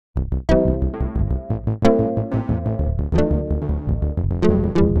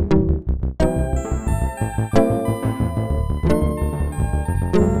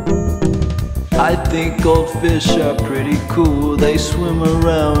I think goldfish are pretty cool. They swim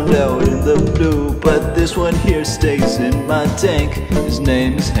around out in the blue, but this one here stays in my tank. His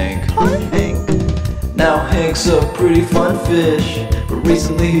name is Hank. Hi, Hank. Now Hank's a pretty fun fish, but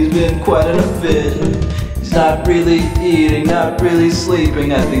recently he's been quite in a fit. He's not really eating, not really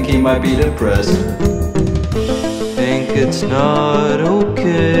sleeping. I think he might be depressed. Think it's not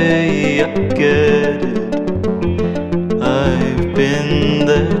okay, I get it. I've been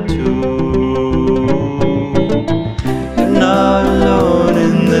there too.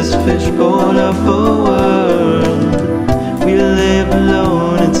 This fishbowl of a world. We live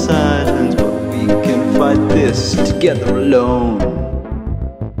alone in silence, but we can fight this together alone.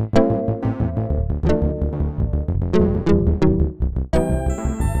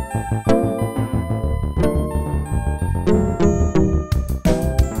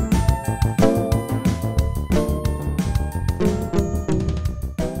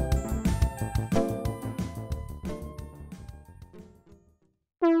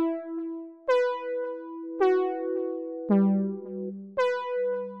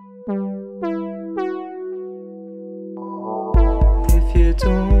 If you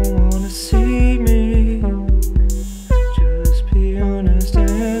don't wanna see me, just be honest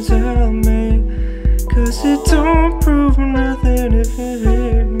and tell me, 'cause it don't prove nothing if you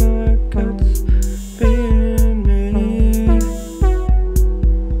hate my guts being me.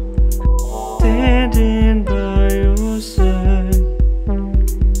 Standing by your side,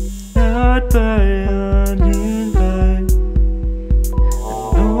 not by an invite.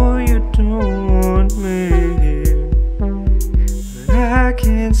 I know you don't want me here, I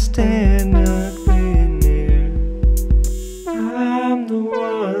can't stand not being near. I'm the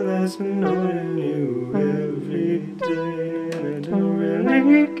one that's annoying you every day, and I don't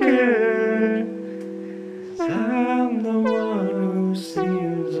really care. 'Cause I'm the one who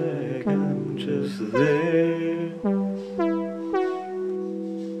seems like I'm just there.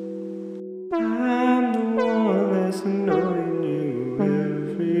 I'm the one that's annoying you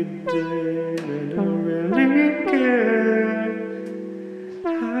every day, and I don't really care.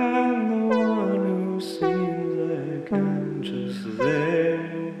 I'm the one who seems like I'm just there.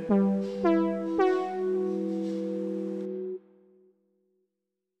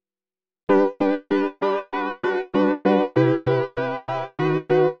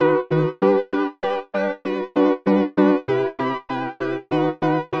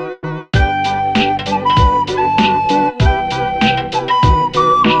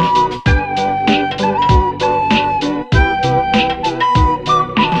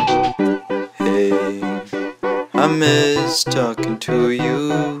 I miss talking to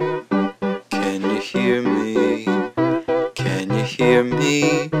you. Can you hear me? Can you hear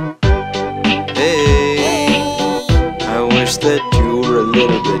me? Hey, I wish that you were a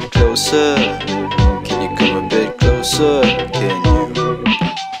little bit closer. Can you come a bit closer? Can you?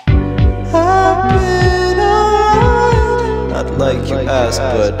 I've been alright. Not like you asked,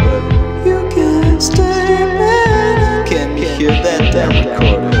 but you can stay, man. Can you hear that damn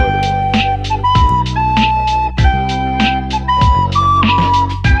recorder?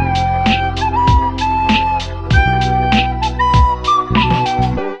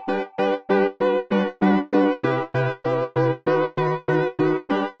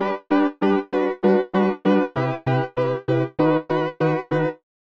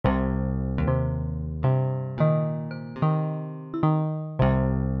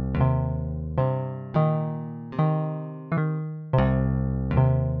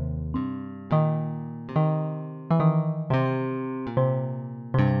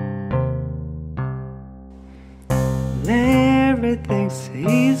 Larry thinks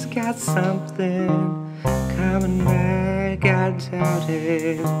he's got something coming back, I doubt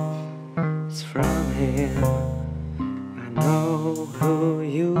it. It's from him. I know who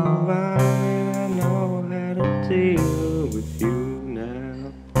you are, and I know how to deal with you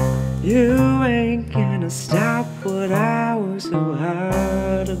now. You ain't gonna stop what I was so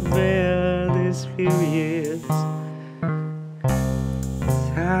hard to bear these few years.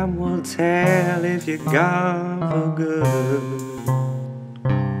 Time will tell if you're gone for good.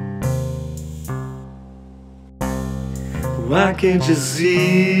 Why can't you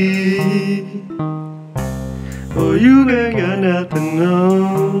see? Oh, you ain't got nothing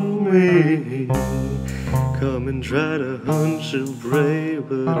on me. Come and try to hunt your prey,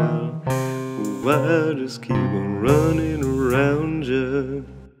 but I'll just keep on running around you.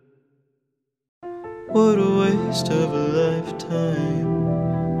 What a waste of a lifetime.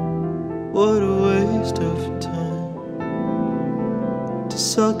 What a waste of time to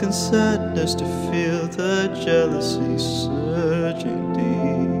sulk in sadness, to feel the jealousy surging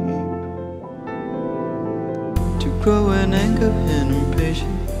deep, to grow in anger and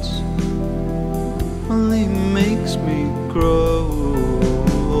impatience only makes me grow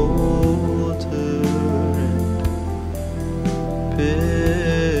older and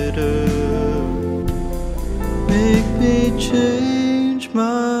bitter. Make me change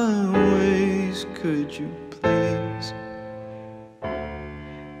my ways, could you please?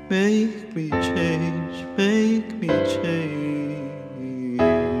 Make me change, make me change.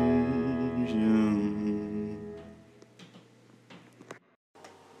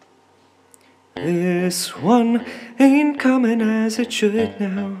 This one ain't coming as it should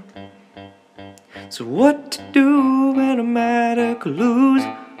now. So what to do when I'm at a lose?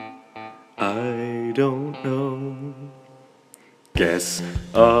 I don't know. Guess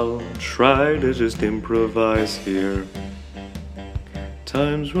I'll try to just improvise here.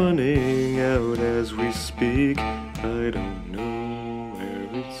 Time's running out as we speak. I don't know where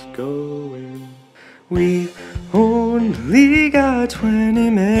it's going. We've only got 20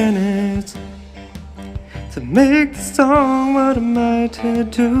 minutes to make the song. What am I to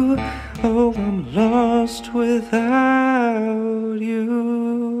do? Oh, I'm lost without you.